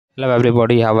Hello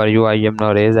everybody, how are you? I am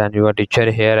Norez and your teacher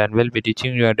here and will be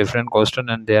teaching you a different question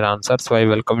and their answers. So I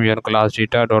welcome you on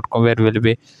classdata.com where we'll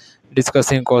be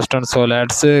discussing questions. So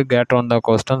let's get on the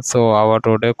question. So our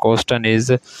today question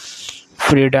is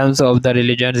freedoms of the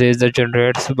religions is the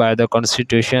generated by the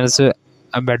constitutions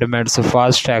amendments.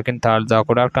 First, second, third. The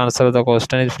correct answer of the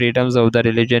question is freedoms of the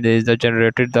religion is the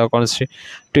generated the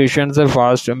constitutions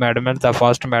first amendment. The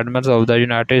first amendments of the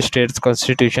United States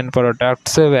Constitution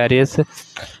protects various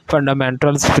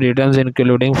fundamental freedoms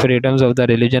including freedoms of the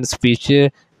religion, speech,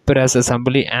 press,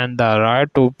 assembly, and the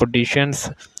right to petitions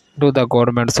to the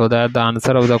government. So that the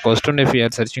answer of the question. If you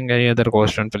are searching any other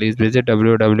question, please visit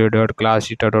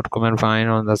www.classtheta.com and find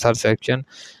on the search section.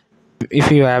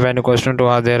 If you have any question to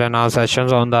ask, there are now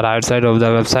sessions on the right side of the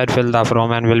website. Fill the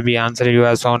form and will be answering you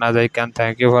as soon as I can.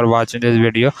 Thank you for watching this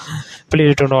video.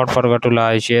 Please do not forget to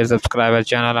like, share, subscribe our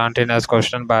channel. Until next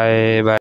question, bye bye.